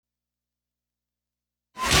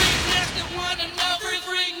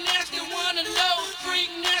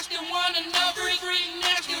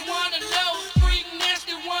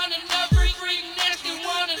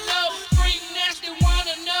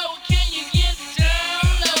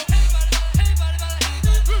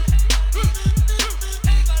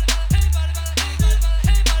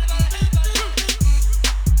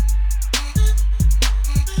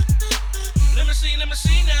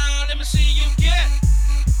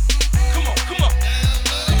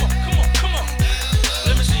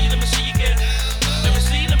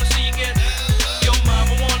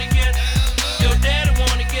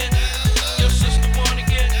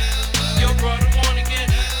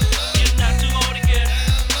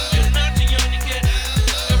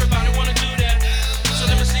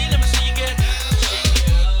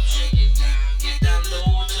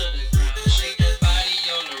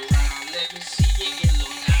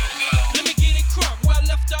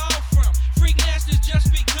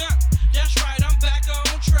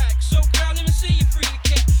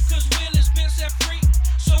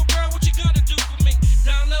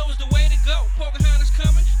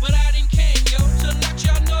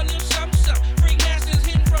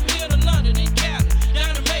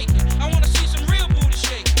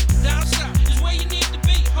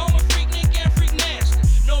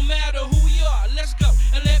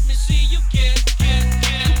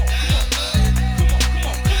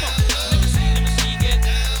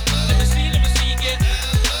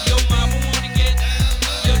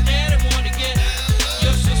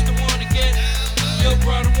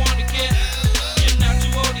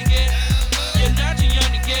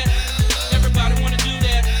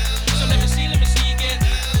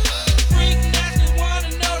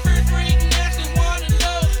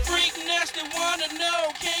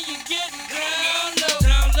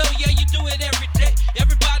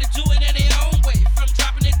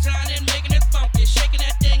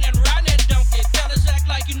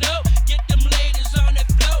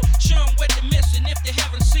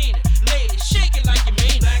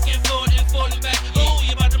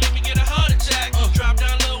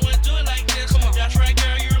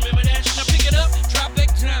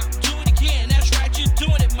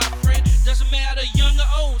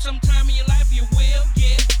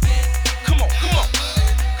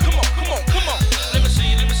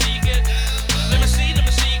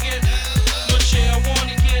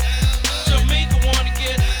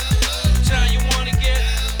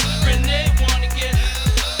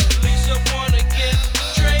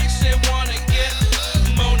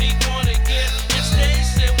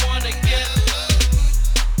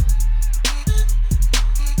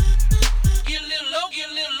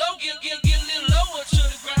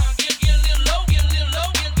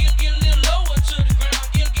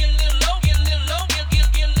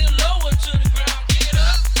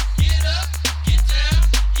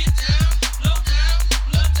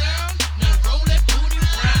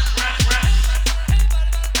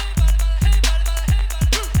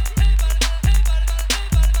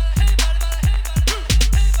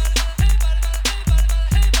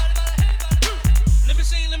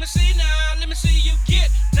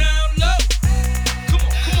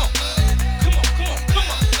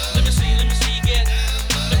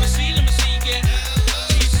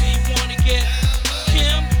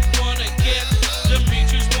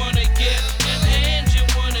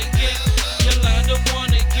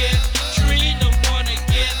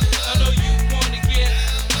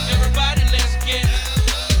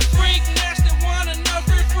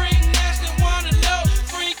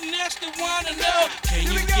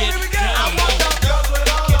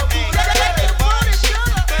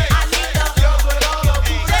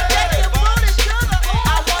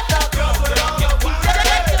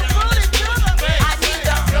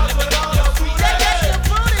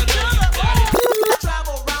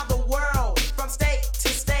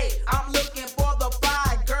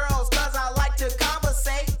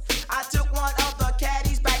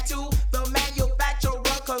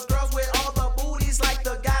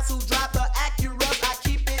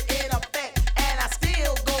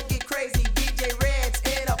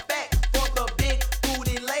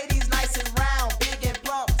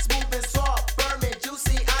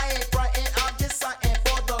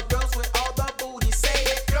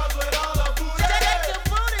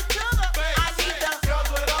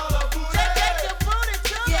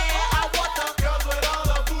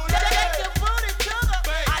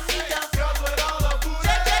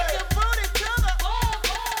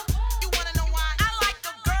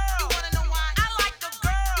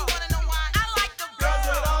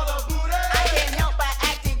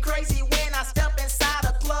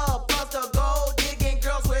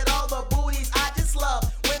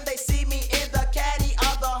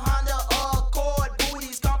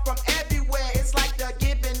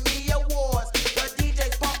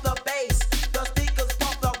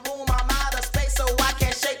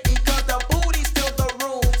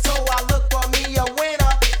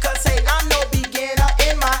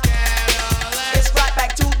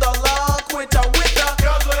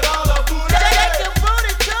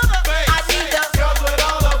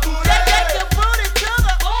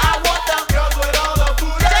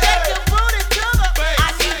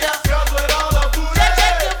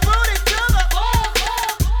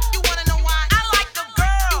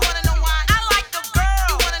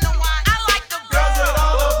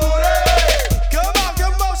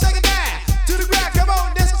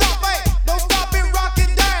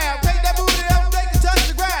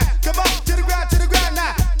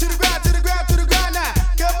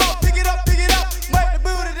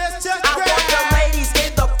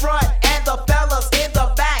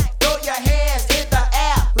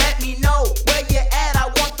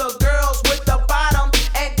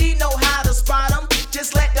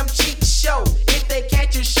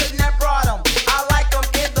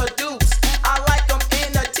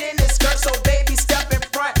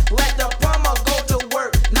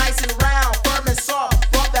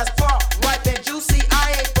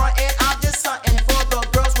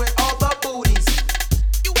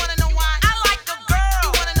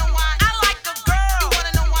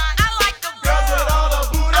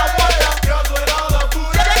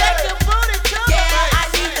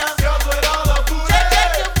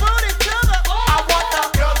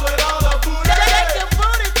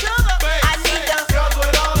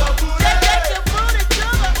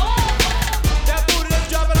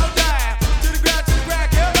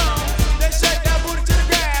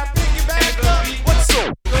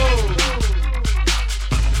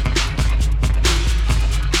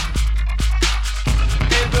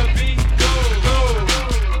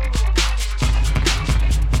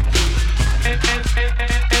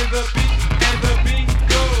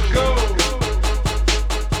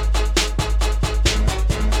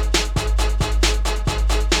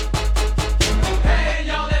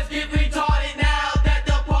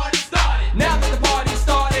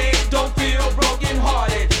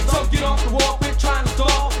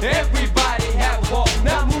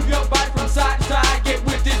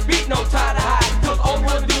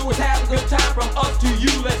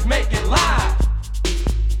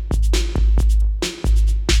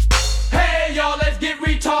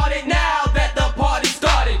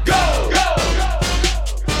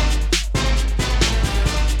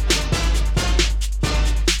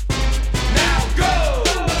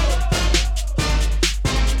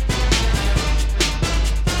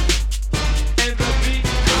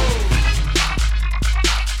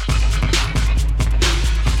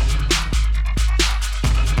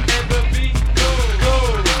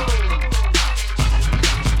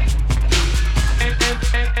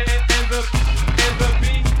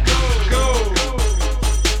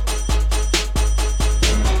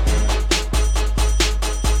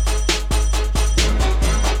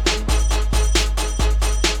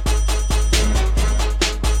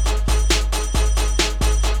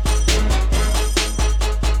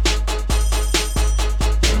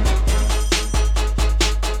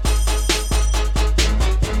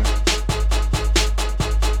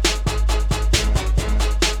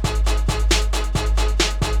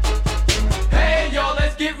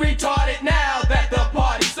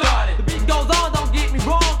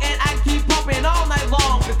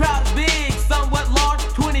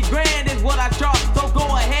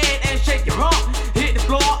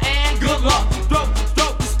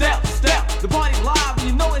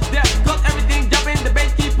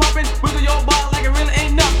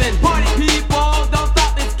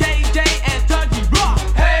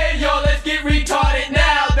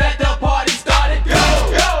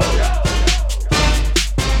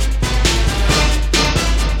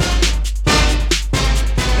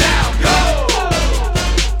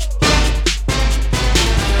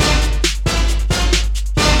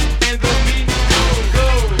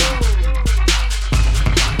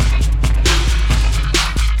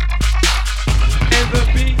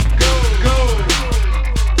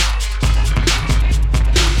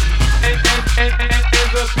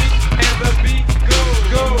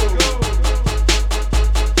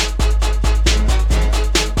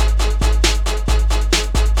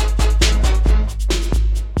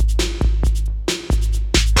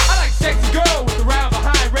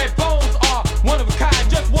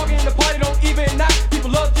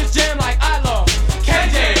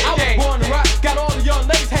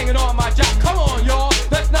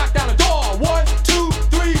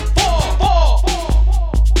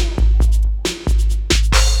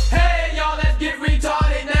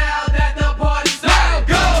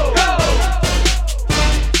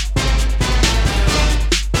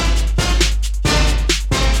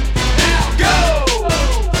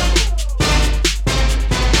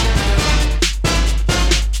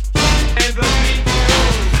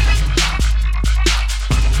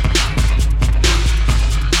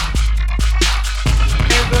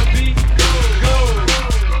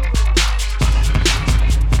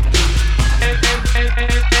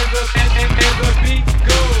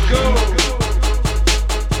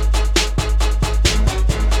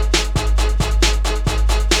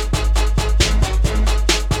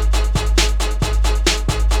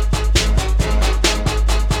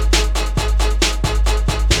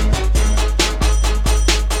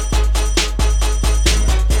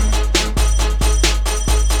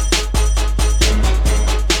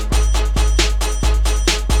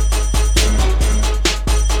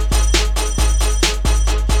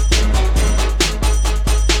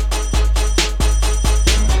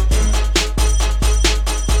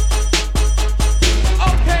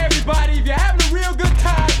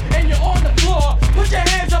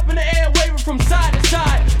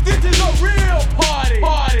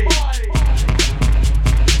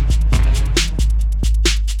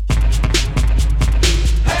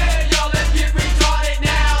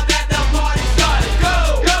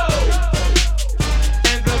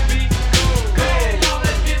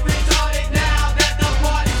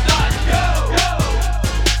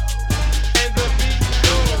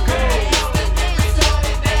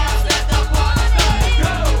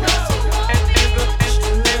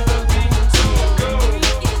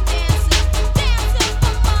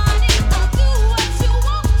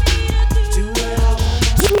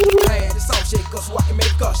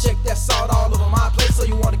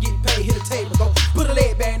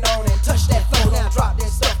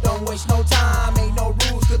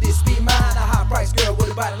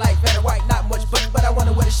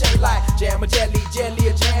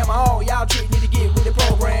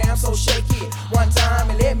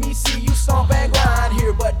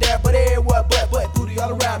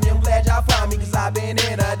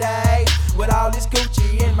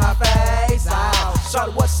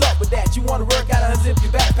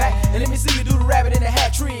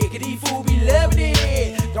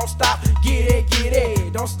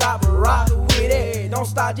don't stop, rock with it. Don't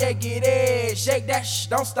stop, just get it. Shake that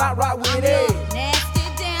don't stop, rock with I'm it. your nasty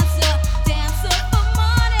dancer, dancer for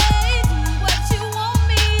money. Do what you want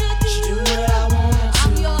me to do. Do what I want to.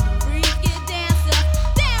 I'm your freaky dancer,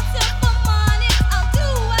 dancer for money. I'll do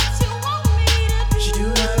what you want me to do. Do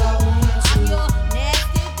what I want to. I'm your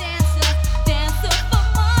nasty dancer, dancer for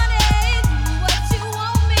money. Do what you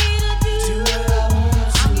want me to do. Do what I want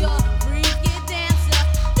to. I'm your freaky dancer,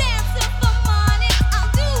 dancer for money.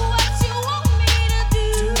 I'll do what you want me to do.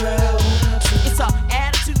 Do what I want to. It's her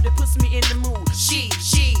attitude that puts me in the mood. She,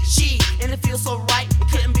 and it feels so right. It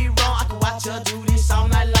couldn't be wrong. I can watch her do this all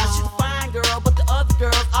night long. She's a fine girl, but the other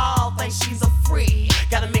girls all think she's a freak.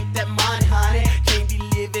 Gotta make that money, honey. Can't be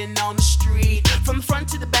living on the street. From the front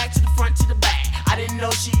to the back, to the front to the back. I didn't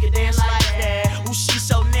know she could dance like that. Ooh, she's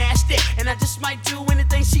so nasty, and I just might do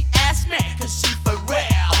anything she asks me. Cause she for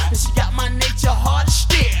real, and she got my nature hard to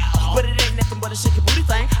steal. But it ain't nothing but a shaky booty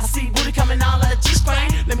thing. I see booty coming all out of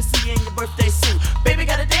G-string. Let me see you in your birthday suit. Baby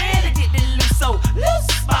got a dance to get this loose, so loose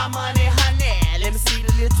my money, honey. Let me see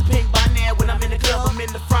the little pink bonnet. When I'm in the club, I'm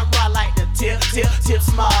in the front row. I like the tip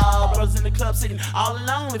small. Brothers in the club sitting all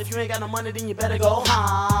alone. If you ain't got no money, then you better go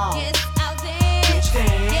home. Yes, I'll dance. Bitch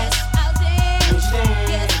dance. Yes, I'll dance. Bitch dance.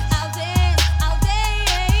 Yes, I'll dance. I'll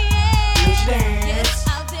dance. Bitch dance. Yes,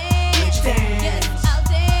 I'll dance. Bitch dance. Yes, I'll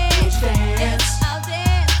dance. Bitch dance. Yes, I'll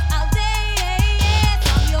dance. I'll dance.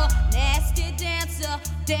 I'm your nasty dancer,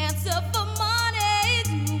 dancer for money.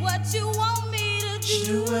 Do what you want me to do.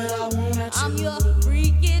 Do what I want to. I'm your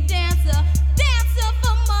freaky dancer, dancer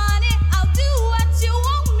for money. I'll do what you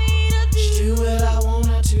want me to do. Do what I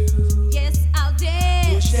want to. Yes, I'll dance.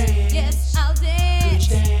 Bitch dance. Yes, I'll dance. Bitch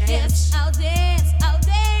dance. Yes, I'll dance. I'll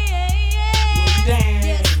dance. dance.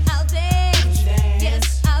 Yes, I'll dance. Bitch dance.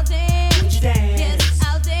 Yes, I'll dance. Bitch dance. Yes,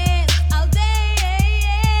 I'll dance. I'll dance.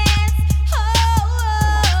 Oh,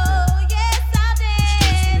 yes, I'll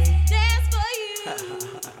dance. Dance for you.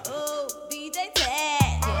 Oh, DJ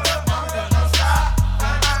Tag. Yes, I'll dance.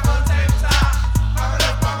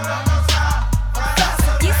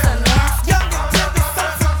 You so nasty. You so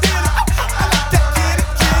nasty.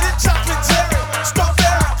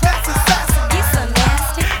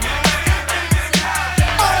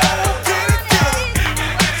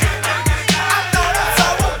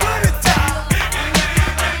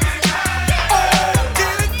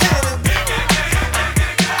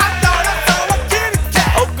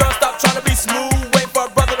 Oh, girl, stop trying to be smooth. Wait for a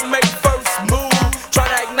brother to make first move. Trying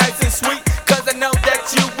to act nice and sweet, cause I know that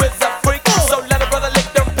you is a freak. So let a brother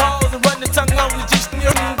lick them paws and run the tongue on the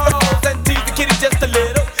G-string balls and tease the kitty just a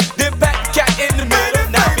little. Then pack the cat in the middle.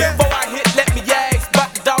 Now before I hit, let me ask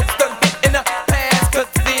about the dogs done hit in the past. Cause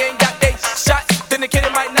if they ain't got they shot, then the kitty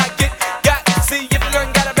might not get got. See if you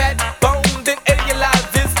done got a bad bone, then any of your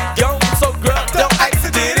lives is gone. So girl, don't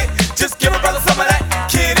accident it. Just give a brother some of that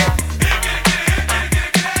kitty.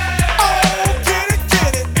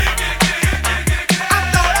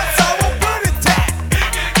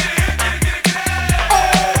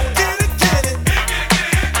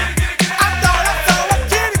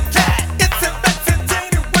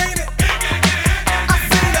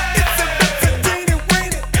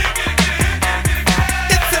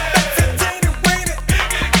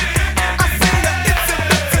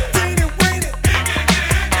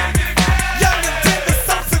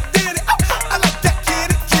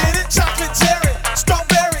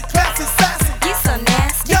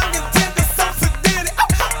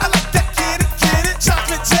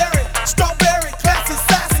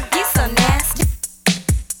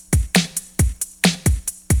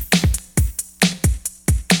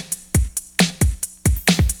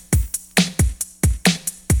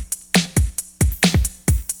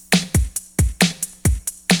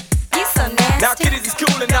 You so nasty. You so nasty. You so nasty. Now kitties is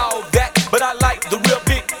cool and all that, but I like the real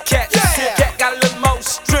big cats. See a cat got a little more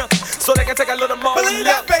strength, so they can take a little more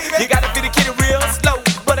left. You gotta feed the kitty real slow,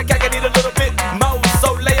 but a cat can need a little bit more.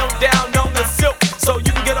 So lay on down on the silk, so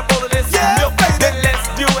you can get up all of this milk. Then let's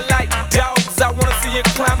do it like dogs. I wanna see you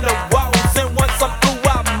climb the walls, and once I'm through,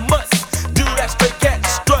 I must do that straight cat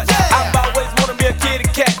strut. I've always wanted me a kitty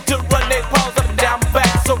cat to run their paws up and down my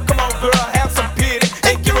back. So come on, girl, have some pity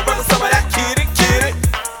and give a brother some of that kitty.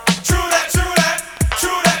 True that, true that,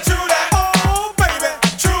 true that, true that. Oh, baby,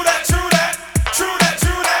 true that, true that, true that,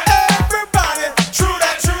 true that. Everybody, true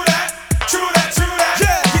that, true that, true that, true that.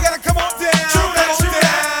 Yeah, you gotta come on down. True that, true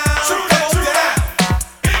that, true that, true that.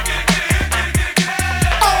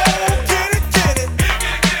 Oh, get it, get it.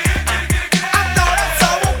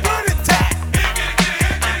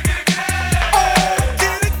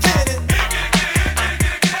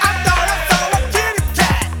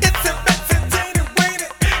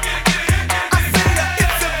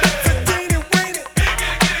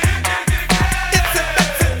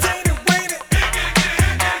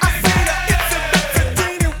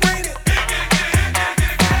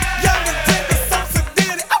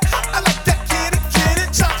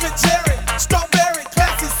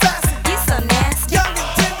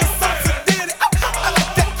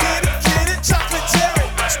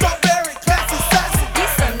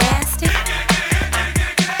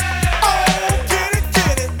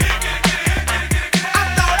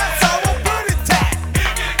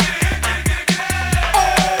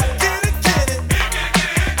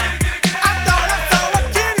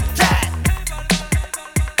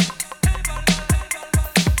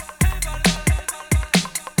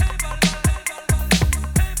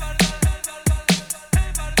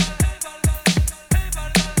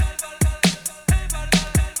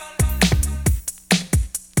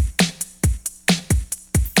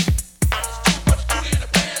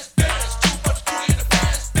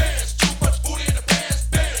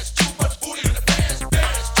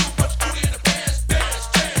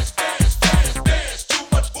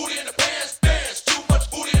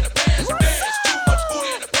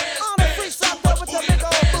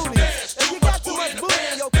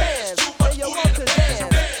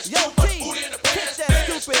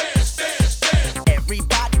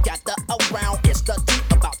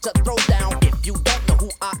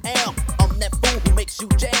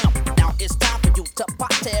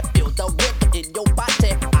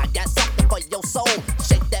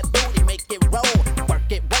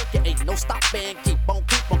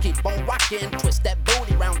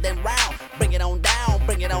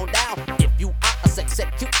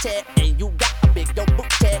 head and you got a big old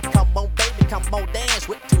booty. Come on, baby, come on, dance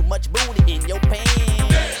with too much booty in your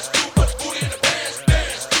pants.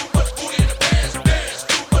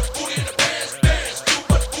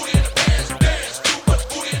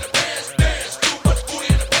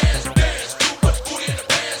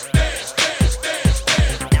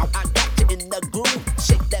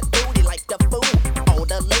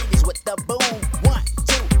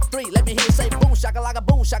 Shakalaka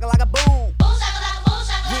boom, shakalaka boom. Boom shakalaka boom,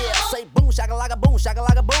 shakalaka. Yeah, say boom shakalaka boom,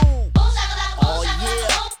 shakalaka boom. Boom shakalaka boom. Oh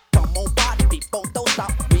yeah, come on party people, don't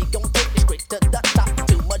stop. We gon' take it straight to the top.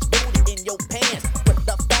 Too much booty in your pants, put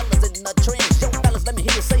the fellas in the trance. Yo fellas, let me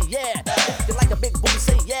hear you say yeah. If you like a big booty,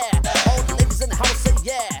 say yeah. All the ladies in the house say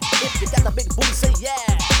yeah. If you got a big booty, say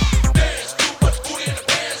yeah.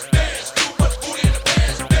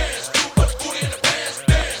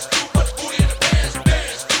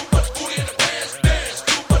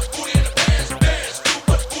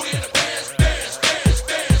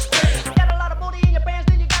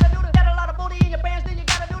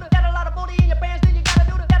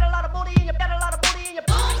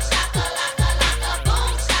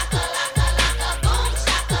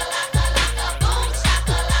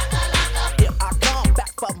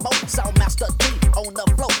 Soundmaster T on the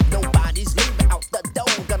floor, nobody's leaving out the door.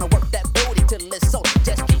 Gonna work that booty till it's so.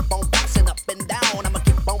 Just keep on bouncing up and down. I'ma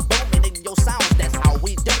keep on booming in your sounds. That's how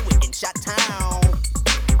we do it in Chi-Town.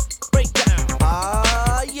 Breakdown.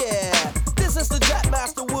 Ah, yeah. This is the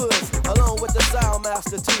Jackmaster Woods, along with the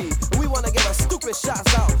Soundmaster T. We wanna give a stupid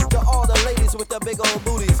shouts out to all the ladies with the big old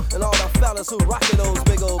booties and all the fellas who rockin' those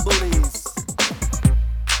big old booties.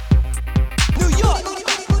 New York.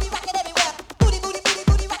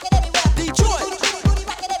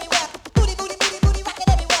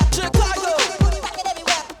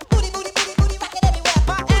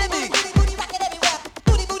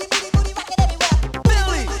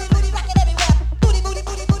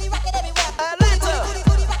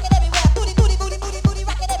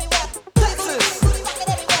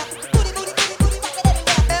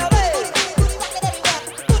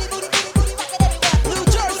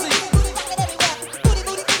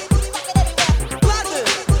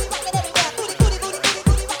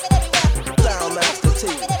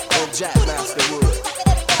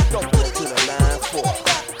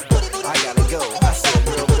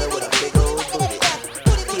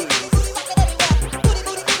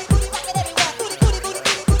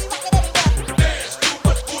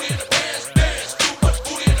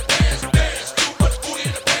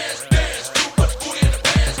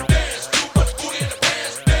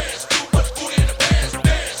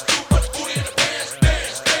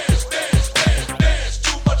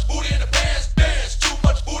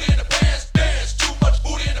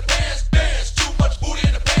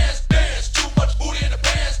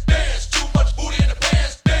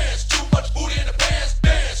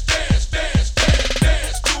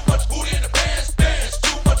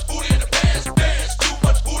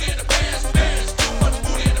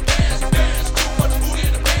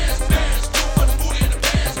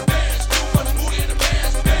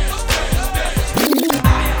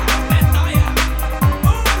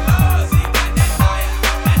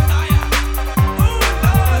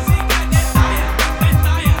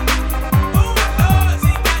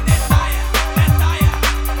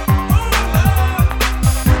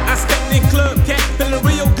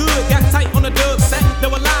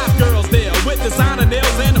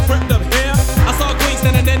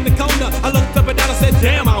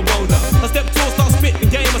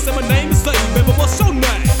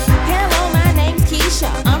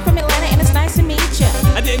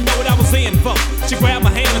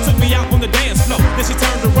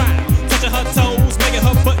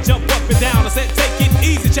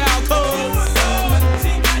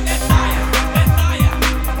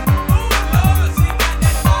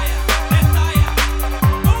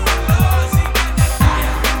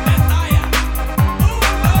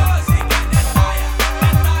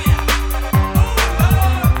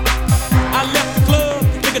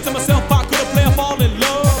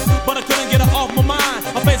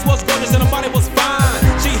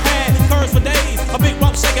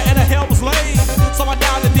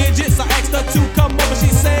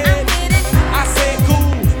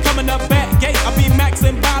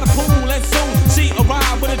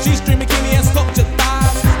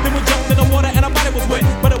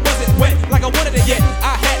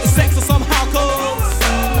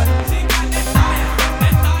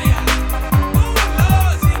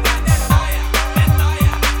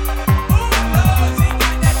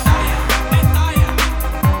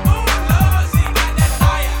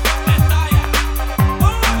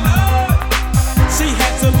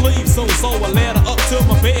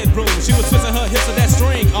 room. She was twisting her hips with that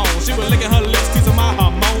string on. She was licking her lips, teasing my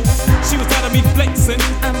hormones. She was telling me flexing.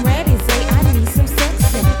 I'm ready, say I need some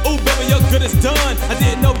sexing. Ooh, baby, your good is done. I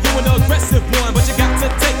didn't know you were the aggressive one, but you got to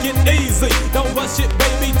take it easy. Don't rush it,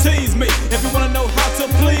 baby, tease me. If you wanna know how to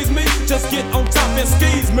please me, just get on top and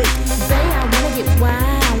squeeze me. Say I wanna get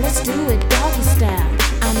wild, let's do it doggy style.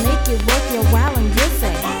 I'll make it worth your while and you'll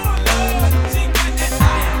say,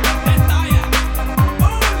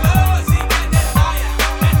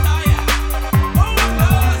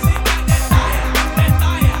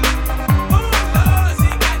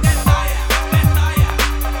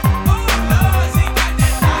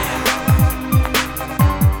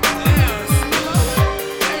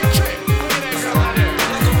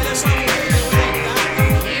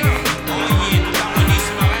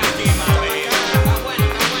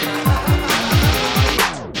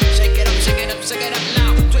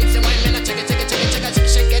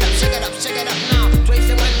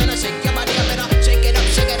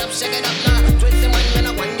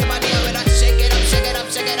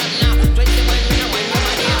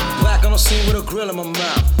 in my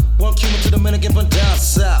mouth. One Cuban to Dominican from down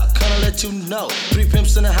south. Kinda let you know. 3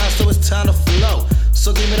 pimps in the house, so it's time to flow.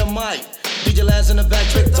 So give me the mic. DJ Laz in the back,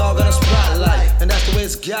 Trick Dog on the spotlight. And that's the way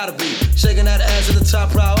it's gotta be. Shaking that ass is the top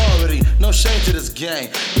priority. No shame to this game.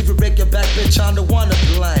 If you break your back, bitch, I'm the one to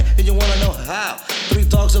blame. And you wanna know how? 3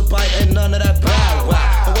 dogs a bite and none of that bow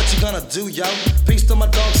wow. And what you gonna do, yo? Peace to my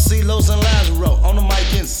dogs, CeeLo's and Lazaro. On the mic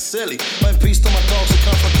getting silly. And peace to my dogs who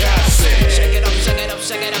come from Cal City. Shake it up, shake it up,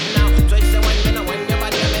 shake it up now. Twist it 1 minute when your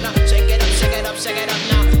body a minute. Shake it up, shake it up, shake it up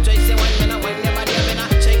now. Twist it 1 minute when your body a minute.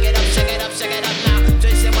 Shake it up, shake it up, shake it up now.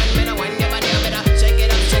 Twist it 1 minute when your body a minute. Shake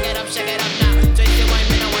it up, shake it up, shake it up now. Twist it 1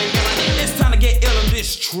 minute when your body a minute. It's time to get ill on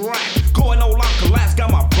this track. Going all out, Laz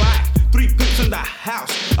got my back. 3 pimps in the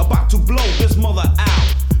house, about to blow this mother out.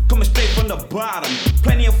 Coming straight from the bottom.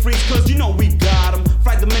 Plenty of freaks, cause you know we got them.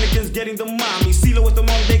 Fried Dominicans getting the mommy. CeeLo with the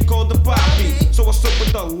mom, they call the poppy. So what's up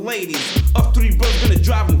with the ladies? Up 3 bros gonna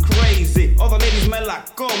drive them crazy. All the ladies me la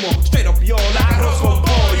como. Straight up y'all like arroz con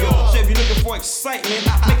pollo. So if you're looking for excitement,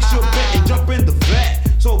 make sure bet and jump in the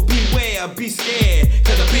vet. So beware, be scared,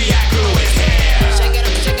 cause the PI crew is here. Shake it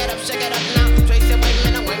up, shake it up, shake it up now. Trace it 1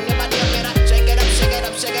 minute when your body a minute. Shake it up, shake it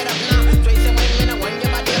up, shake it up now. Trace it 1 minute when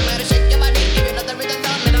your body a minute. Shake your body, give it another rhythm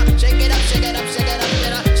down minute. Shake it up, shake it up, shake it up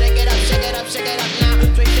minute. Shake it up, shake it up, shake it up now.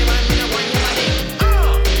 Trace it 1 minute when your body.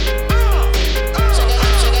 Shake it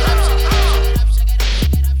up, shake it up, shake it up, shake it up,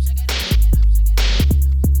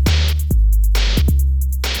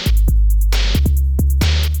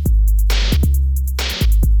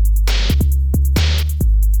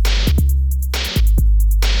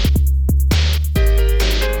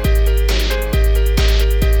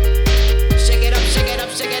 shake it up, shake it up, shake it up. Shake it up, shake it up,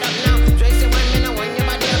 shake it up now. Trace it 1 minute when your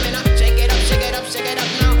body a minute. Shake it up, shake it up, shake it up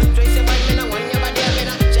now. Trace it 1 minute when your body a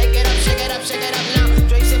minute. Shake it up, shake it up, shake it up now.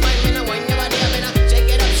 Trace it 1 minute when your body a minute. Shake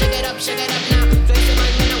it up, shake it up, shake it up now. Trace it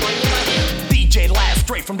 1 minute when your body a DJ Laz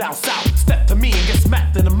straight from down south. Step to me and get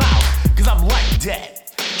smacked in the mouth, cause I'm like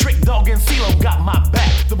that. Trick Dog and CeeLo got my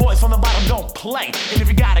back. The boys from the bottom don't play. And if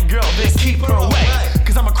you got a girl, then keep her away.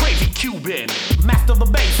 Cause I'm a crazy Cuban. Master of the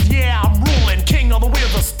bass, yeah, I'm ruling. King of the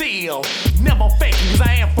wheels of steel. Never faking, cause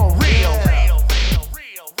I am for real.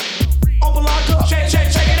 Open lock up. Shake, shake,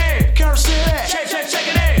 shake it in. Carol City. Shake, shake, shake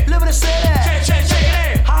it in. Live in the city. Shake, shake, shake it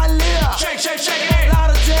in. High live. Shake, shake, shake it in.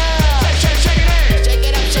 Lauderdale. Shake, shake, shake it in. Shake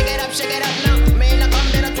it up, shake it up, shake it up now. Minute, come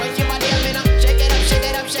minute, twist your body a minute. Shake it up, shake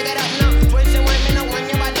it up, shake it up now. Twist it 1 minute when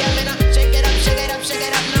your body a minute. Shake it up, shake it up, shake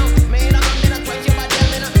it up now. Minute, come minute, twist your body a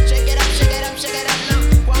minute. Shake it up, shake it up, shake it up now.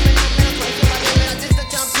 1 minute, twist your body a minute. This the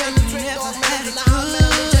champion, the Trick Dog man, the house man,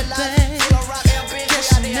 the jet lag. Full of rock, LP, we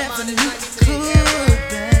out here, man. It's 93.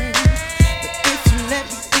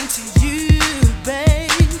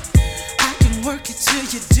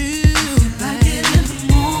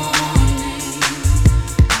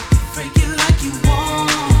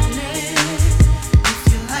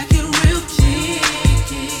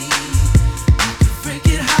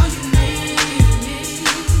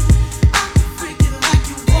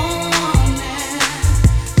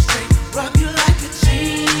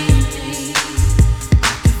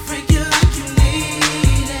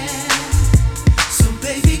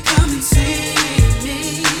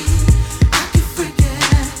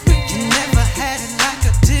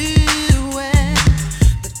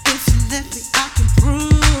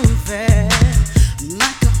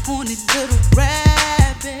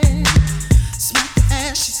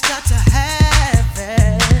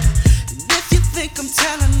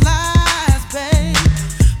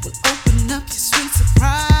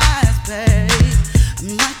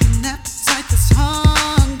 I'm like an appetite that's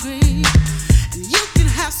hungry, and you can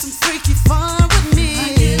have some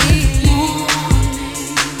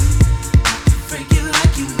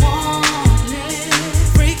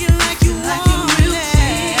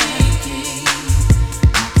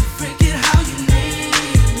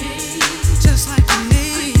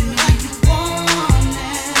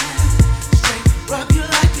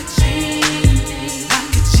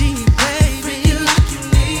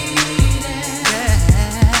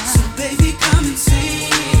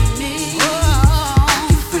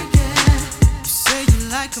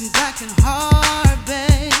come back and hard,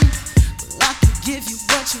 babe. Well, I can give you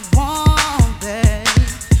what you want, babe.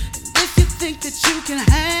 And if you think that you can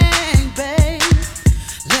hang, babe,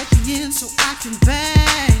 let me in so I can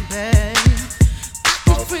bang, babe. I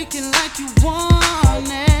can freaking like you want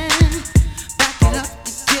it. Back it up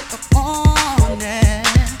and get up on it.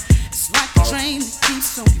 It's like a train that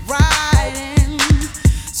keeps on riding.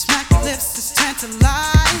 Smack your lips, it's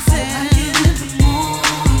tantalizing.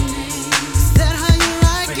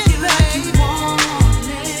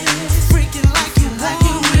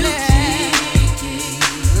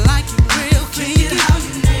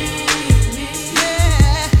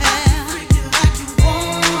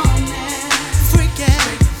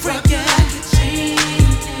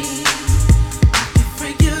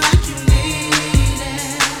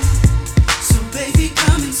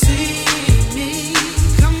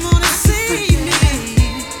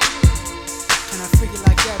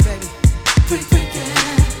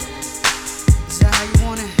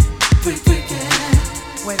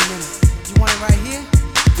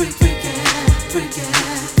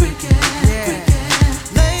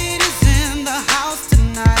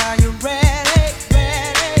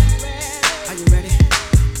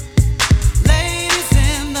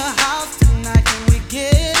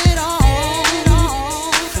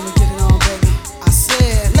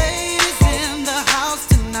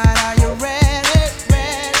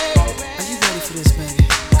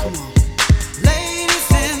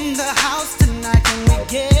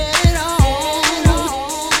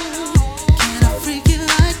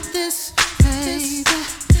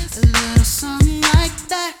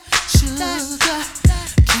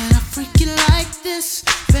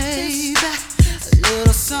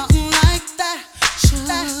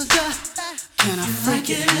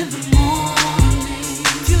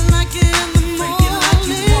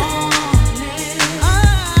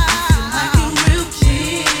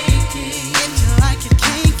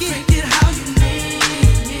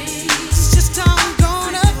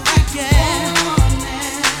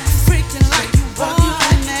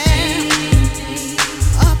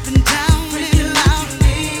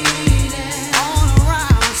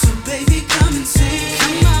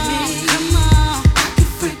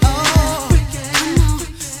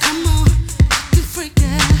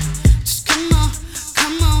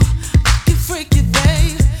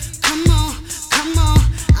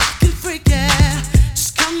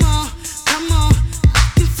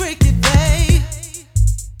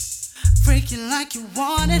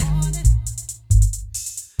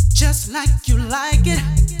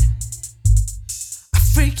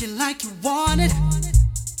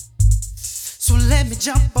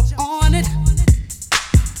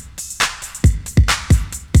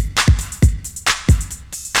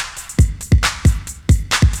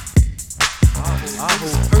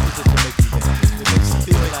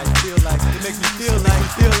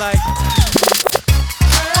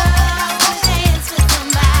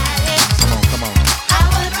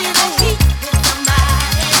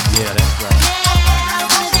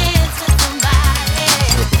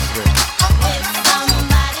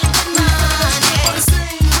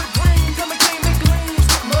 Coming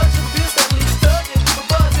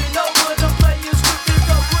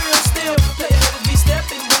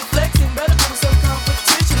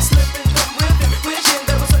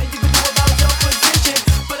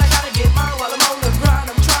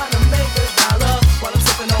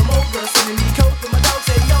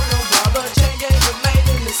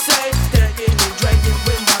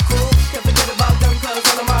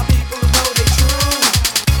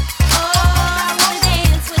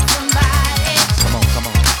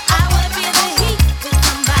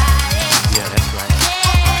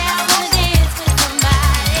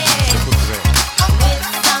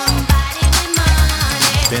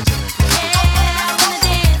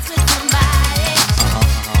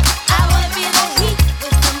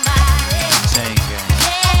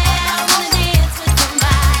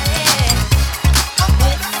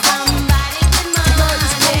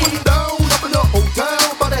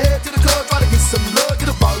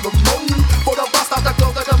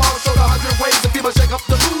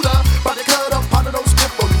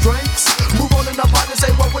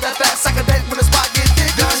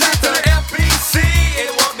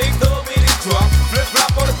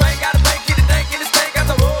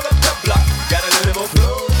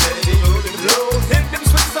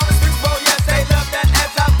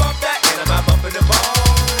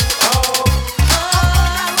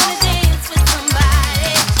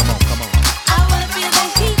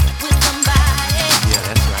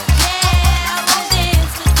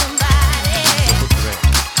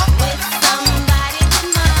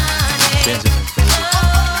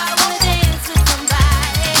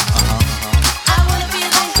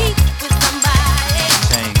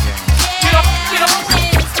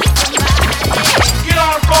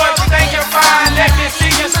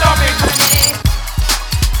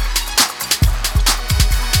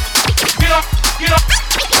Get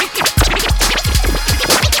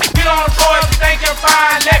on board, you think you're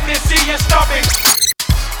fine, let me see you stomping.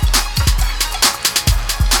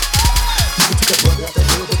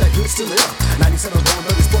 Still there. 97 going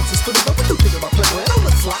dirty sports is filling up with you thinking about playing. I don't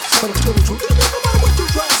look fly, but I'm still the truth. No matter what you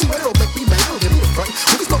try, see, it don't make me mad. I don't get me a fright.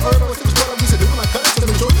 We just don't earn on things what I'm used to doing. I cut it to the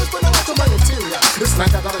majority, but I like to my interior. It's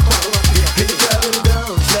like I got a call up here. Hit the club in the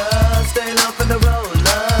doja, staying up in the roller.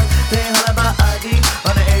 They ain't holler about ID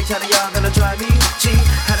on the H. How y'all gonna try me? Cheat,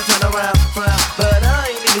 had to turn around, frown, but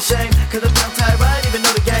I ain't even ashamed. Cause I'm down tight right, even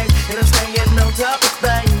know the game. And I'm staying on top of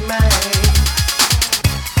bang, man.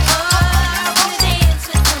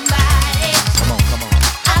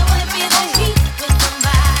 I wanna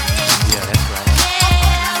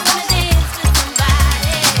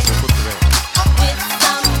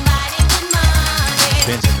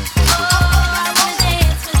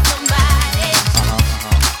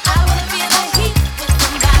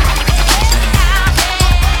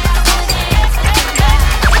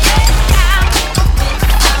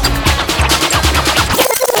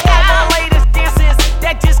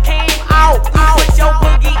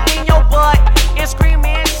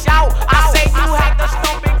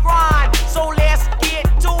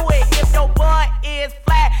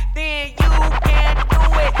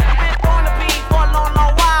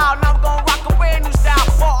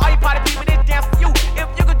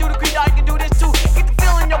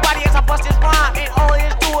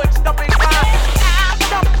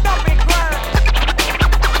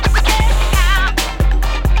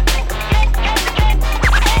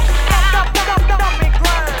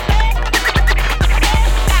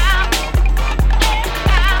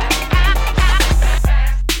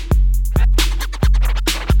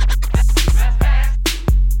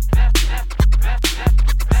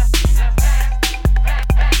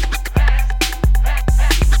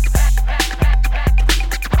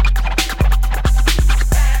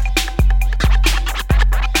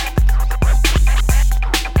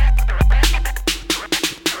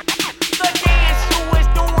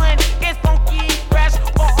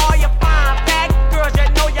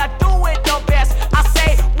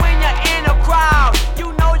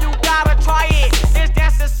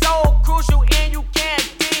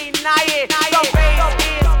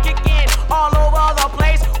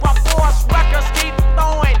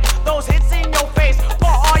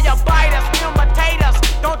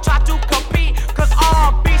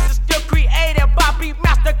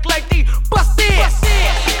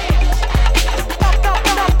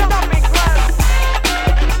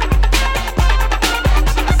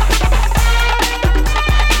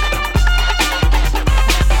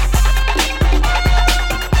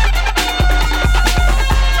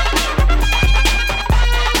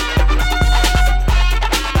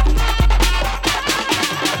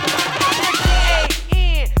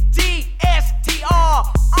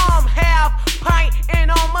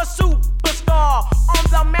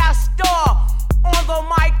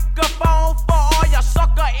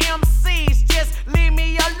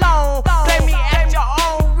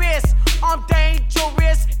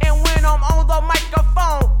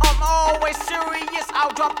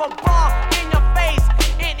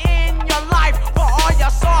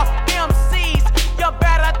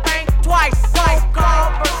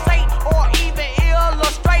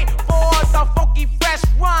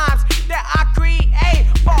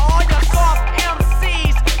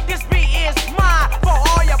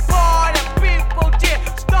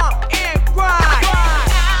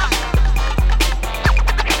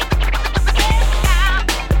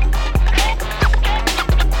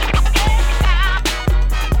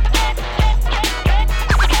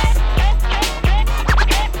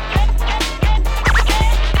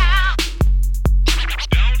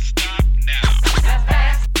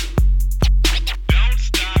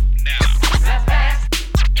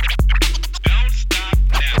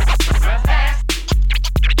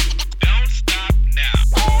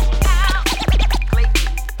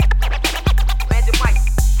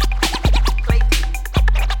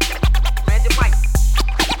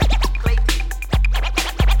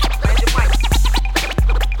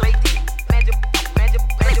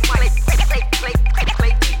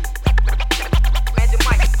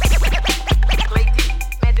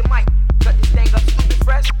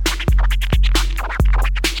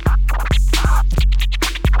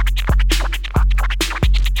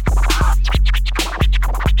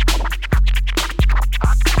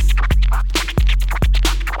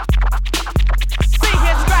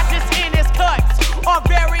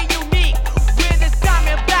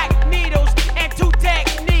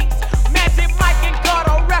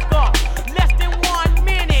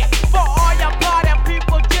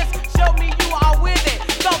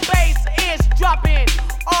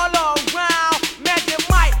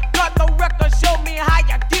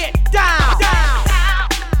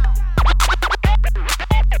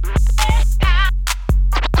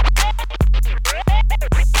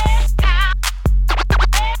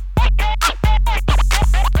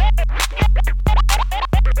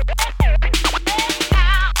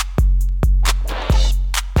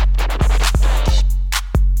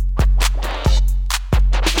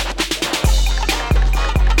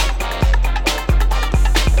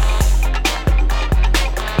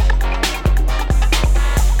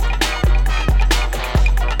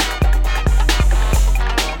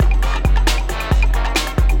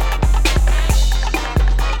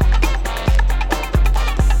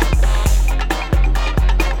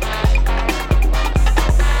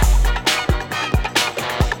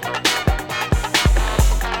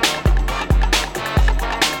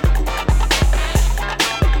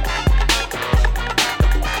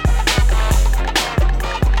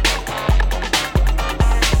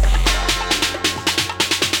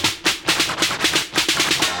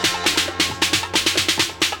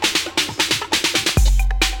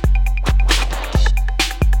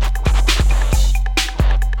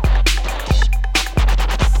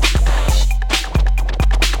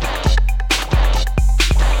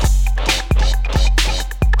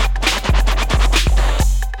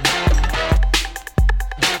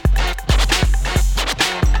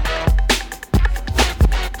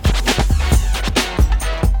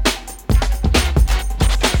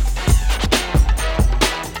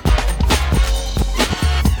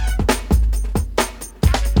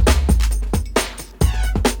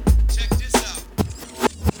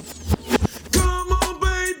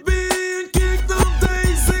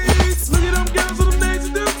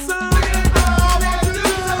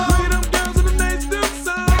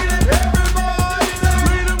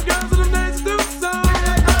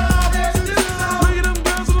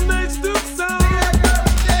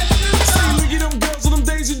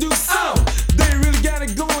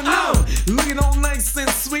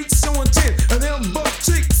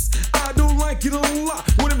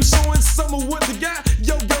summer with the guy.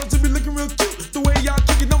 Yo, girls, to be looking real cute. The way y'all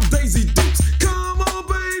kicking them Daisy Dukes. Come on,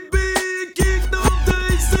 baby, kick them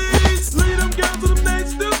daisies. Lead them girls to them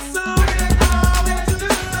Daisy Dukes song.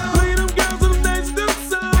 Lead them girls to them Daisy Dukes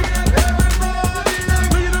song.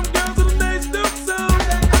 Lead them girls to them Daisy Dukes song.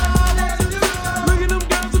 Look at them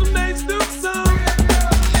girls to them Daisy Dukes song.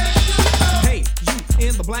 Hey, you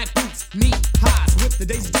in the black boots, knee highs with the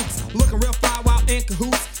Daisy Dukes, looking real fly while in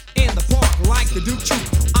cahoots in the park like the Duke Troop.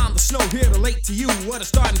 I'm the snow here to relate to you what a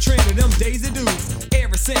starting trend of them Daisy Dukes.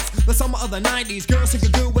 Ever since the summer of the 90s, girls think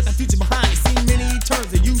are good with the future behind it. See many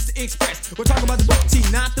terms they used to express. We're talking about the booty,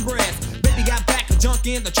 not the breast. Baby got back a junk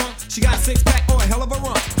in the trunk. She got a six-pack or a hell of a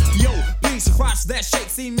rump. Yo, please surprise that shake.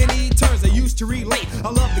 See many terms they used to relate. I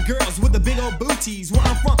love the girls with the big old booties. Where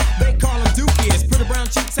I'm from, they call them dookies. Pretty brown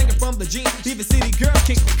cheeks hanging from the jeans. Even city girls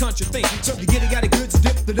kick the country thing. So to get it, got it good to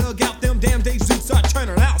dip the dug out. Them damn Daisy Dukes are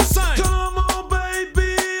turning out. Son, come on,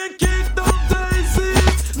 baby, and kick them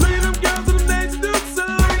daisies. Look at them girls to them Daisy Dukes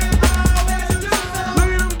song.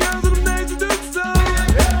 Look at them girls to them Daisy Dukes song.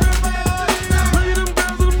 Look at them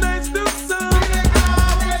girls to them Daisy Dukes song.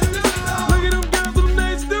 Look at them girls to them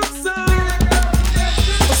Daisy Dukes song.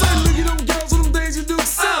 I say, look at them girls to them Daisy Dukes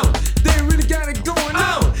song. They really got it going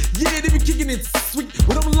on. Yeah, they be kicking it sweet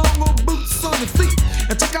with them long old boots on their feet.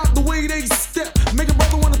 And check out the way they step, make a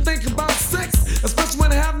brother wanna think about sex, especially when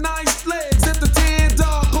they have nice legs. At the 10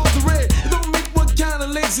 dog close the red. It don't make what kind of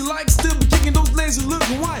legs you like. Still be kicking those legs and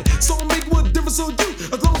looking white. So it make what difference so you,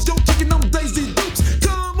 as long as you're kicking them Daisy Dukes.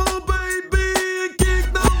 Come on, baby, and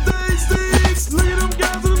kick them daisies. Look at them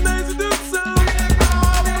girls to them Daisy Dukes song.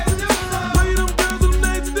 Look at them girls to them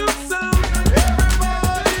Daisy Dukes song. Look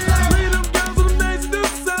at them girls to them Daisy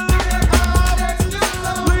Dukes song.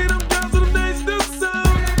 Look at them girls to them Daisy Dukes song.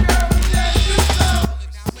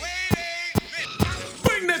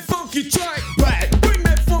 Bring that funky track back. Bring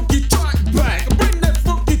that funky track back. Bring that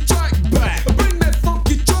funky track back. Bring that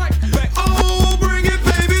funky track back. Oh, bring it,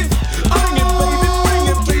 baby. Bring it, baby. Bring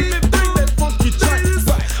it, baby. Bring that funky track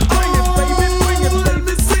back. Bring it, baby. Bring it,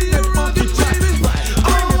 baby. See that funky track back.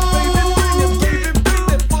 Bring it, baby. Bring it, baby. Bring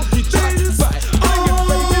that funky track back. Bring it,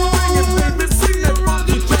 baby. Bring it, baby. See that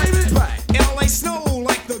funky track back. LA Snow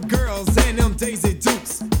like the girls and them Daisy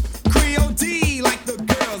Dukes. Creole D like the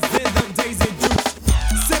girls and them Daisy Dukes.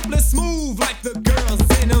 Simply Smooth like the girls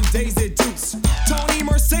in them Daisy Dukes. Tony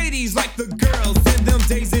Mercedes like the girls in them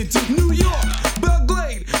Daisy Dukes. New York,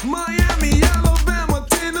 Belgrade, Miami, Alabama,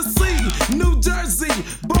 Tennessee, New Jersey,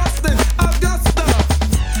 Boston, Augusta,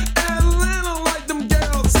 Atlanta like them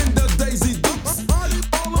girls in the Daisy Dukes.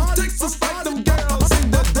 All of Texas like them girls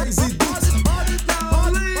in the Daisy Dukes.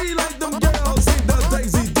 LA like them girls in the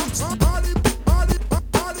Daisy Dukes. Come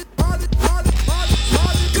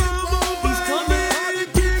on, baby,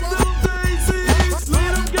 kick them daisies. Look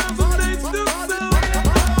at them girls on Daisy Dukes song.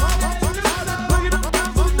 Look at them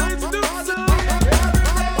girls on Daisy Dukes song.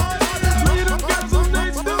 Look at them girls on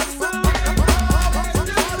Daisy Dukes song.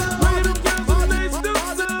 Look at them girls on Daisy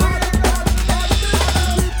Dukes song.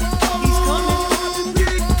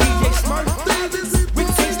 DJ Smurf, we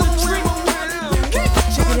taste the drink.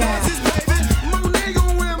 Check it out. Monet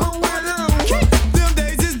gon' wear my wear down. Them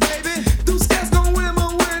daisies, baby. Those cats gon' wear my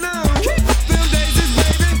wear down. Them daisies,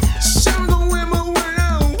 baby. Sharon gon' wear my wear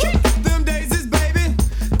down. Them daisies, baby.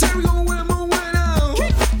 Terry gon' wear my wear down.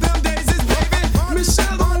 Them daisies, baby.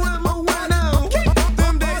 Michelle gon' wear my wear down.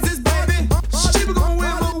 Them daisies, baby. Sheba gon'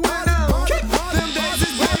 wear my wear down. Them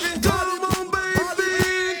daisies, baby. Come on, baby,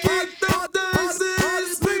 kick them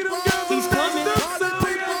daisies. Look at them girls He's on coming. Daisy Dukes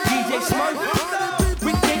song. DJ Smurf,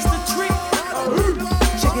 we taste the drink.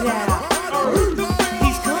 Check it out.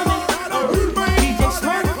 He's coming. DJ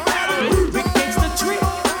Smurf, we taste the drink.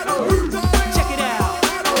 Check it out.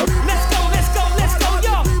 Let's go, let's go, let's go,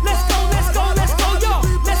 yo. Let's go, let's go, let's go, yo.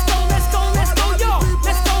 Let's go, let's go, let's go, yo.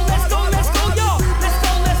 Let's go, let's go, let's go, yo. Let's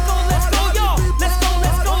go, let's go, let's go, yo. Let's go,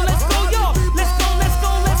 let's go, let's go, yo. Let's go, let's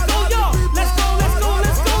go, let's go, yo. Let's go, let's go,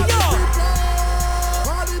 let's go, yo.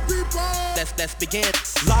 Let's begin.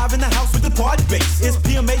 Live in the house with the party bass. It's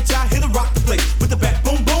PMH, I here to rock the place. With the back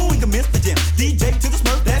boom boom, we commence the jam. DJ to the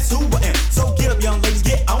Smurf, that's who I am. So get up, young ladies,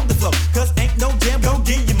 get on the floor. Cause ain't no jam, gon'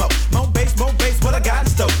 give you more. More bass, what I got in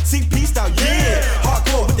store. CP style, yeah.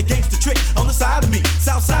 Hardcore with the gangster trick on the side of me.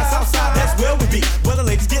 South side, that's where we be. Where the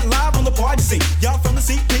ladies get live on the party scene. Y'all from the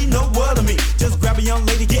CP know what I mean. Just grab a young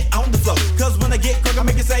lady, get on the floor. Cause when I get crunk, I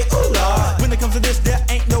make it say, ooh Lord. When it comes to this, there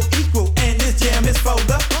ain't no equal. And this jam is for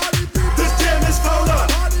the. This jam is for the.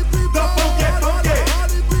 The funky.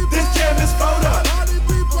 This jam is for the.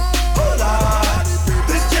 Oh Lord.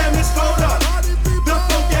 This jam is for the.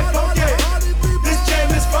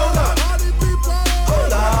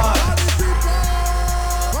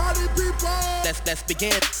 let's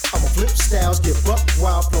begin. I'ma flip styles, get buck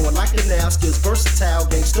wild, flowing like canal. Skills versatile,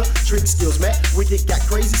 gangster, trick skills, mad. Wicked, got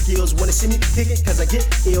crazy skills. When they see me pick it, cause I get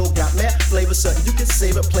ill. Got mad flavor, something you can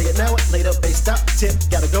save it, play it now and later. Bass stop, tip,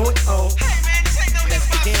 got it going on.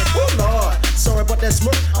 Let's begin. Oh Lord, sorry about that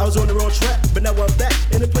smoke. I was on the wrong track, but now I'm back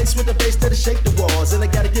in the place with the bass that'll shake the walls. And I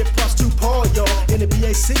gotta get props to Paul, y'all. In the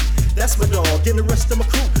BAC, that's my dog. And the rest of my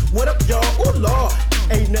crew, what up, y'all? Oh Lord,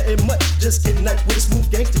 ain't nothing much, just getting nice with a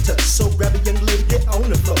smooth gangster touch. So grab a young lady, get on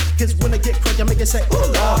the floor. Cause when I get crunk, I make it say, oh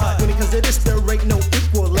Lord. When it comes to this, there ain't no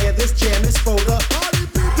equal. Land, this jam is fold up.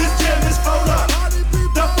 This jam is fold up.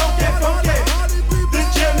 The funky, funky. This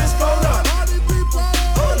jam is fold up.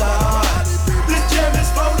 Oh Lord. This jam is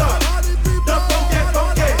fold up. The funky,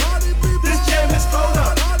 funky. This jam is fold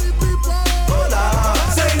up. Oh Lord.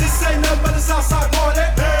 Say this ain't nothing but the Southside party.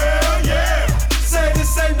 Hell yeah. Say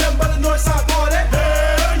this ain't nothing but the Northside party.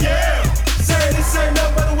 Hell yeah. Say this ain't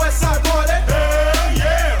nothing but the Westside party. Hell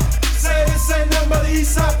yeah. Say this ain't nothing but the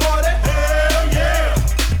Eastside party. Hell yeah.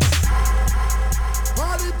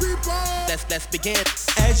 Party people. Let's begin.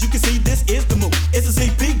 As you can see, this is the move. It's a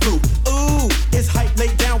CP group. Ooh, it's hype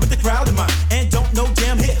laid down with the crowd in mind. And don't know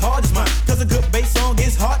jam hit hard as mine. Cause a good bass song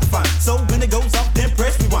is hard to find. So when it goes off, then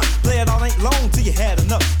press rewind. Play it all ain't long till you had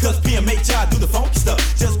enough. Cause PMHI do the funky stuff.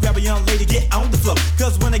 Just grab a young lady, get on the floor.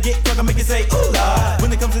 Cause when I get drunk, I make it say, ooh Lord.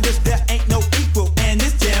 When it comes to this, there ain't no equal. And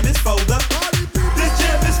this jam is fold up. This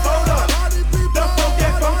jam is fold up. The funky,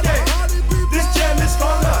 funky. This jam is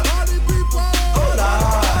fold up. Oh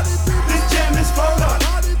Lord. This jam is fold up.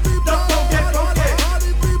 The funky, funky.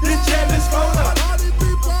 This jam is fold up.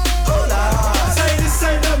 Oh Lord. Say this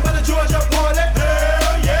ain't nothing but a Georgia party.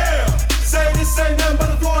 Hell yeah. Say this ain't nothing but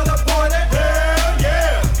a Florida party. Hell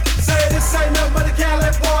yeah. Say this ain't nothing but a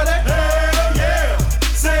Cali party. Hell yeah.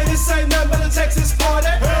 Say this ain't nothing but a Texas party.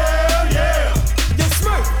 Hell yeah. Yo,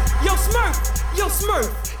 Smurf, yo, Smurf, yo, Smurf,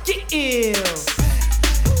 get ill.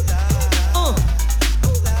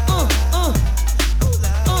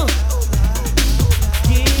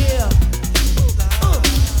 Yeah.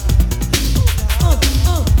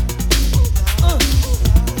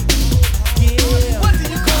 What do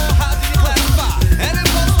you call, how do you classify? And it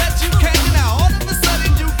won't let you catch it now. All of a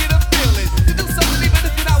sudden you get a feeling to do something even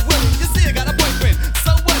if you're not willing. You see, I got a boyfriend.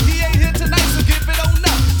 So what? He ain't here tonight, so give it on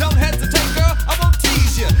up. Don't hesitate, girl. I won't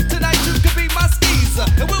tease you. Tonight you could be my skeezer,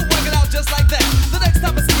 and we'll work it out just like that. The next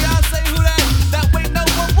time I see you, I'll say who that. That way no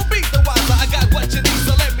one will be the wiser. I got what you need,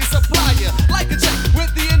 so let me supply you. Like a check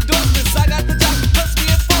with the endorsements. I got the job plus the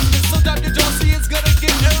enforcement. So drop your jaw, see it's gonna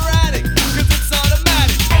get erratic, cause it's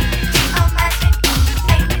automatic.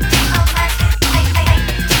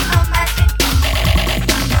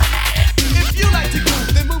 If you like to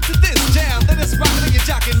groove, then move to this jam. Then it's rockin' and you're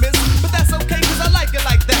jockin', miss. But that's okay, cause I like it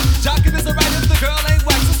like that. Jockin' is alright if the girl ain't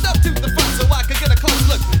whack. So step to the front so I can get a close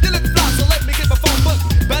look. You look fly, so let me get my phone book.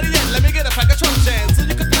 Better yet, let me get a pack of Trump jams so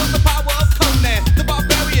you can feel the power of Conan, the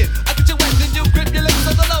barbarian. I get you wet, then you grip your lips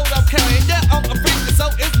on the load I'm carrying. Yeah, I'm a freak, and so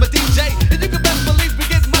is my DJ. And you can best believe we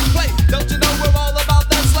get much play. Don't you know we're all about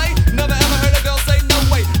that slay? Never ever heard a girl say no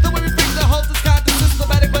way. The way we freak the hoes is kind of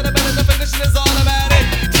systematic, but a better definition is automatic.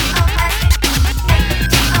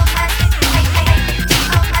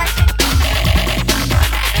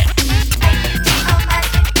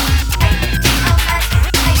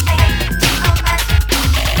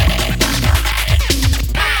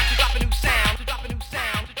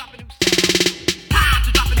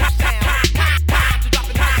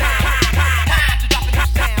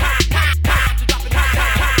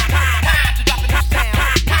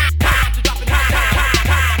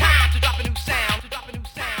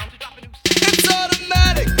 It's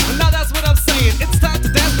automatic. Now that's what I'm saying. It's time to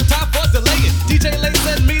dance, no time for delaying. DJ Lay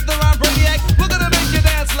send me the rhyme brainiac. We're gonna make you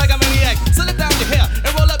dance like a maniac. So let down your hair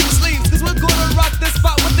and roll up your sleeves, cause we're gonna rock this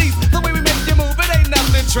spot with these. The way we make you move, it ain't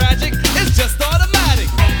nothing tragic. It's just automatic.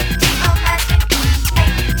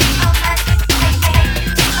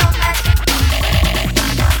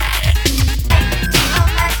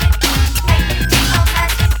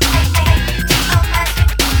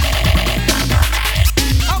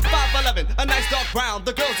 I'm 5'11", a nice dark brown.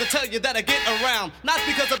 The girls will tell you that I get around. Not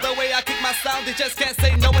because of the way I kick my sound, they just can't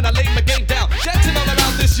say no when I lay my game down. Chanting all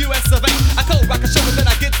around this US of A. I cold rock a show and then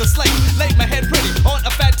I get the slate. Lay my head pretty on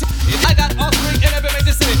a fat tip. I got offspring in every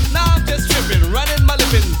major city. Now I'm just tripping, running my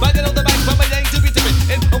lippin'. Bugging on the mic, but my yank to be tipping.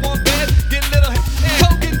 In a warm bed, get a little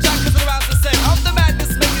Hogan Jack, cause around the set. I'm the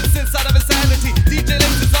madness making sense out of insanity. DJ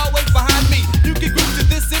Lace is always behind me. You can group to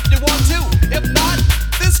this if you want to. If not,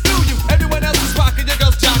 then screw you. Everyone else is rocking, your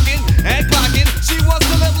girl's jocking and clocking. She wants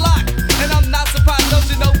to live lock, and I'm not surprised. Don't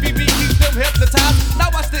you know BB keeps them hypnotized? Now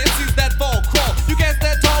watch the MCs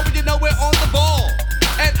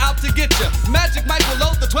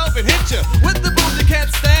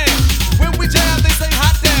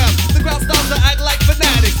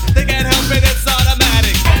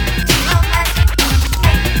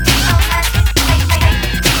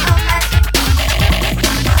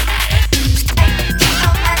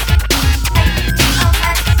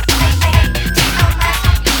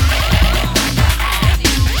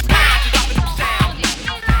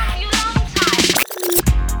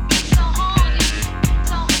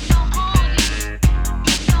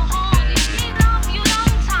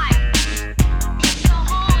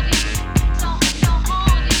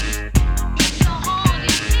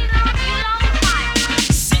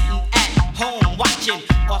kitchen,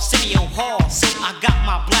 Arsenio Hall. So I got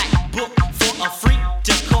my black book for a freak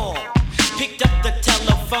to call. Picked up the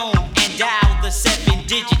telephone and dialed the 7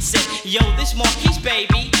 digits. Said, yo, this Marquise,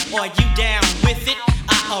 baby, are you down with it?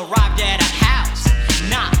 I arrived at a house,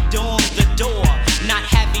 knocked on the door, not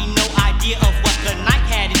having no idea of what the night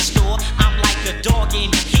had in store. I'm like a dog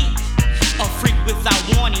in heat, a freak without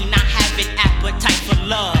warning, not having appetite for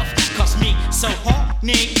love. Cause me so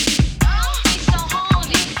horny.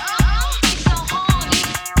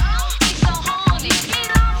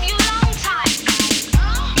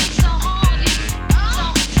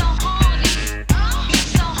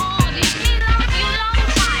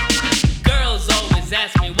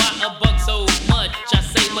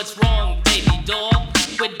 What's wrong, baby doll,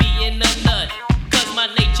 with being a nut? Cause my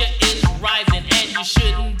nature is rising and you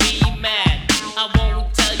shouldn't be mad. I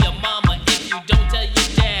won't tell your mama if you don't tell your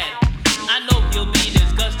dad. I know he'll be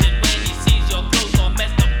disgusted when he sees your clothes all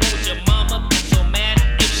messed up. Won't your mama be so mad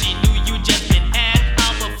if she knew you just been had?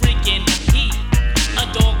 I'm a freaking heat, a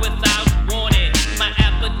dog without warning. My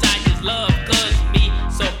appetite is love, cause me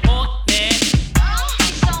so horny.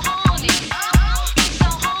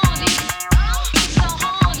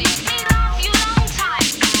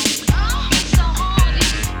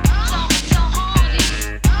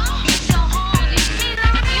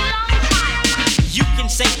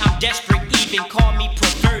 Desperate, even call me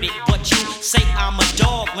perverted, but you say I'm a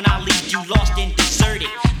dog when I leave you lost and deserted.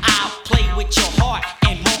 I'll play with your heart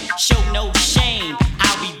and won't show no shame.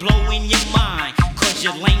 I'll be blowing your mind, cause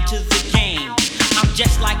you're lame to the game. I'm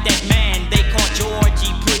just like that man they call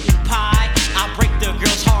Georgie Puddin' Pie. I break the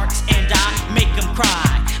girls' hearts and I make them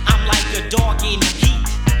cry. I'm like a dog in heat,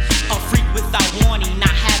 a freak without warning,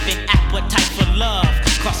 not having appetite for love.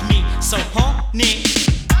 Cause me so horny.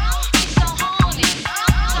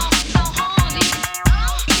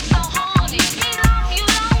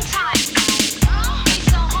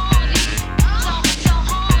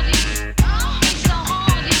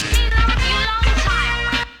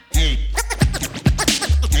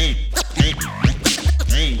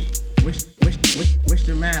 What's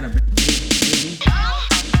the matter, baby?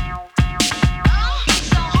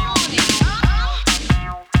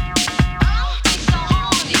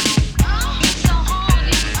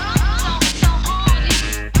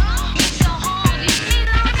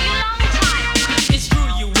 It's true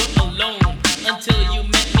you were alone until you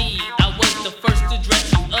met me. I was the first to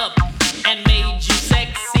dress you up and made you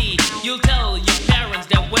sexy. You'll tell your parents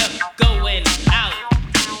that we're going out.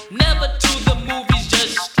 Never to the movies,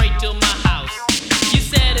 just straight to my house. You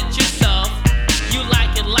said it yourself, you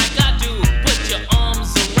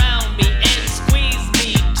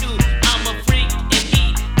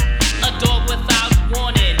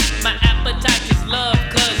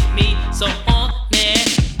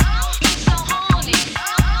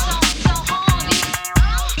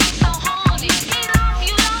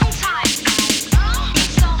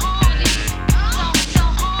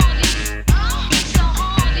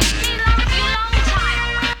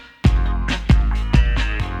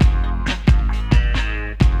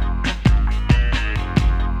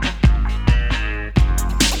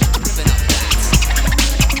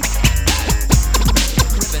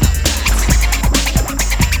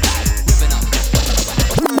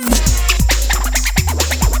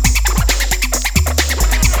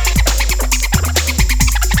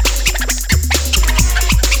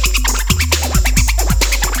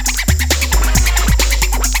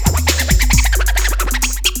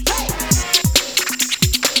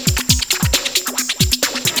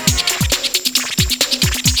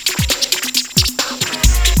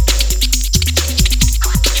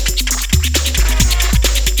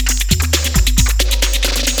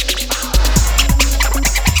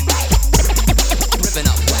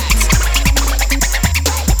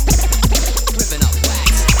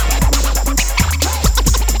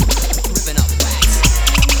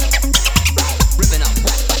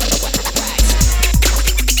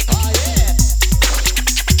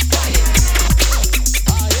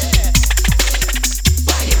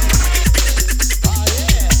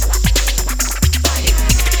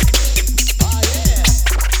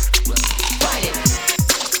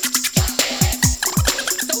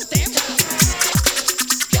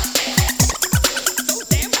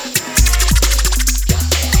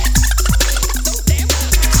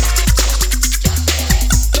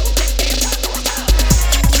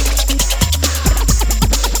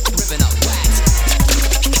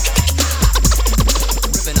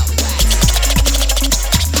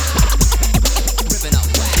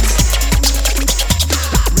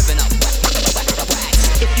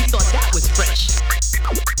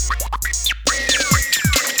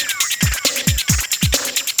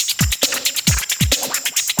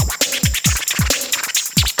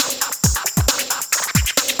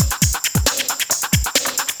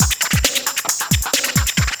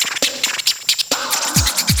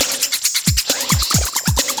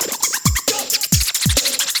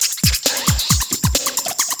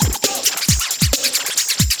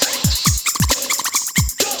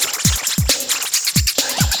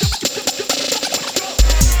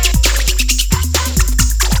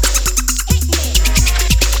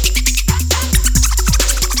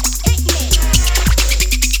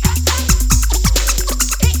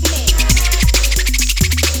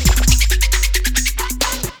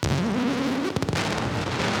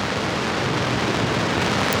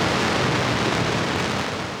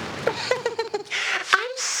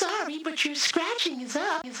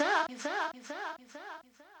up, it's up, it's up,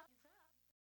 it's up.